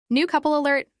New couple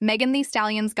alert, Megan Thee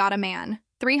Stallion's got a man.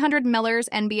 300 Millers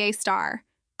NBA star.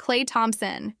 Klay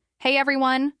Thompson. Hey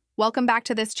everyone, welcome back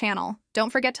to this channel.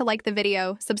 Don't forget to like the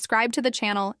video, subscribe to the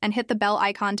channel, and hit the bell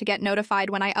icon to get notified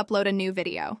when I upload a new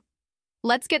video.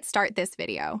 Let's get started this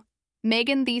video.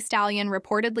 Megan Thee Stallion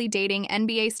reportedly dating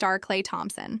NBA star Klay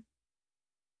Thompson.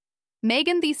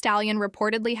 Megan Thee Stallion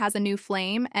reportedly has a new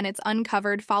flame, and it's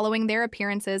uncovered following their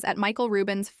appearances at Michael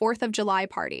Rubin's 4th of July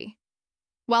party.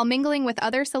 While mingling with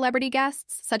other celebrity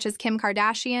guests such as Kim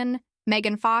Kardashian,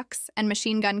 Megan Fox, and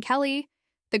Machine Gun Kelly,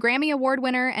 the Grammy Award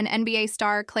winner and NBA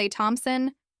star Klay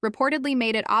Thompson reportedly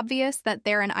made it obvious that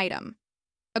they're an item.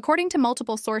 According to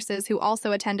multiple sources who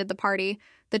also attended the party,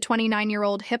 the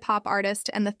 29-year-old hip-hop artist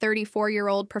and the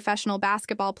 34-year-old professional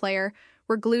basketball player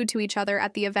were glued to each other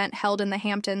at the event held in the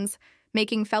Hamptons,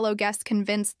 making fellow guests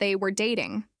convinced they were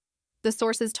dating. The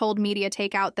sources told Media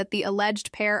Takeout that the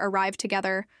alleged pair arrived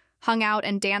together, hung out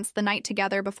and danced the night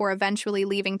together before eventually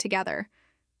leaving together.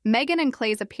 Megan and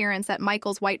Klay's appearance at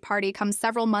Michael's white party comes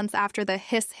several months after the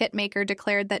Hiss hitmaker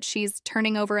declared that she's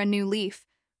turning over a new leaf,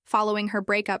 following her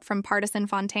breakup from Partisan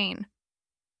Fontaine.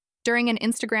 During an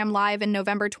Instagram Live in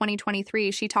November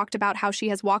 2023, she talked about how she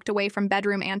has walked away from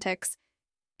bedroom antics.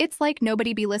 It's like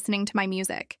nobody be listening to my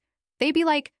music. They be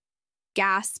like,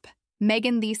 gasp,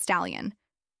 Megan Thee Stallion.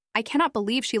 I cannot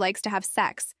believe she likes to have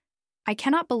sex. I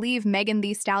cannot believe Megan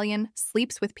Thee Stallion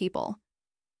sleeps with people.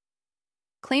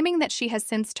 Claiming that she has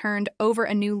since turned over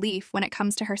a new leaf when it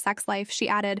comes to her sex life, she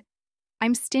added,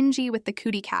 I'm stingy with the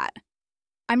cootie cat.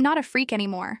 I'm not a freak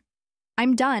anymore.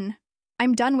 I'm done.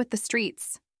 I'm done with the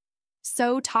streets.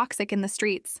 So toxic in the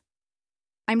streets.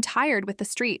 I'm tired with the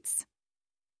streets.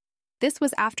 This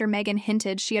was after Megan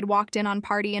hinted she had walked in on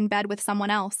party in bed with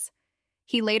someone else.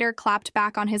 He later clapped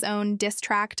back on his own diss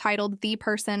track titled The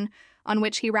Person, on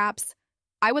which he raps,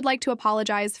 I would like to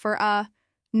apologize for,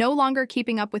 no longer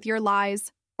keeping up with your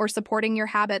lies or supporting your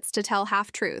habits to tell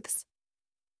half-truths.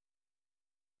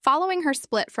 Following her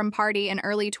split from Party in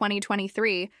early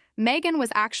 2023, Megan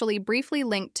was actually briefly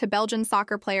linked to Belgian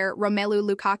soccer player Romelu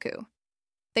Lukaku.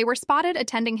 They were spotted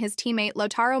attending his teammate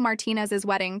Lautaro Martinez's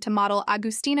wedding to model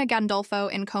Agustina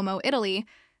Gandolfo in Como, Italy,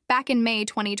 back in May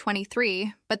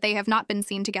 2023, but they have not been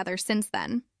seen together since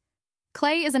then.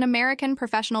 Klay is an American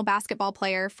professional basketball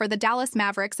player for the Dallas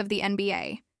Mavericks of the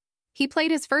NBA. He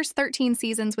played his first 13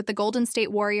 seasons with the Golden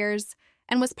State Warriors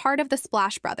and was part of the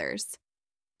Splash Brothers.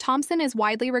 Thompson is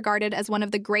widely regarded as one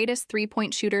of the greatest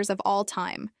three-point shooters of all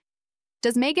time.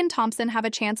 Does Megan Thompson have a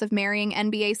chance of marrying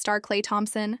NBA star Klay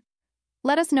Thompson?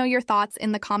 Let us know your thoughts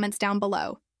in the comments down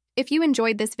below. If you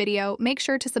enjoyed this video, make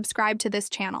sure to subscribe to this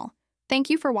channel. Thank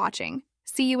you for watching.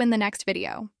 See you in the next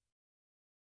video.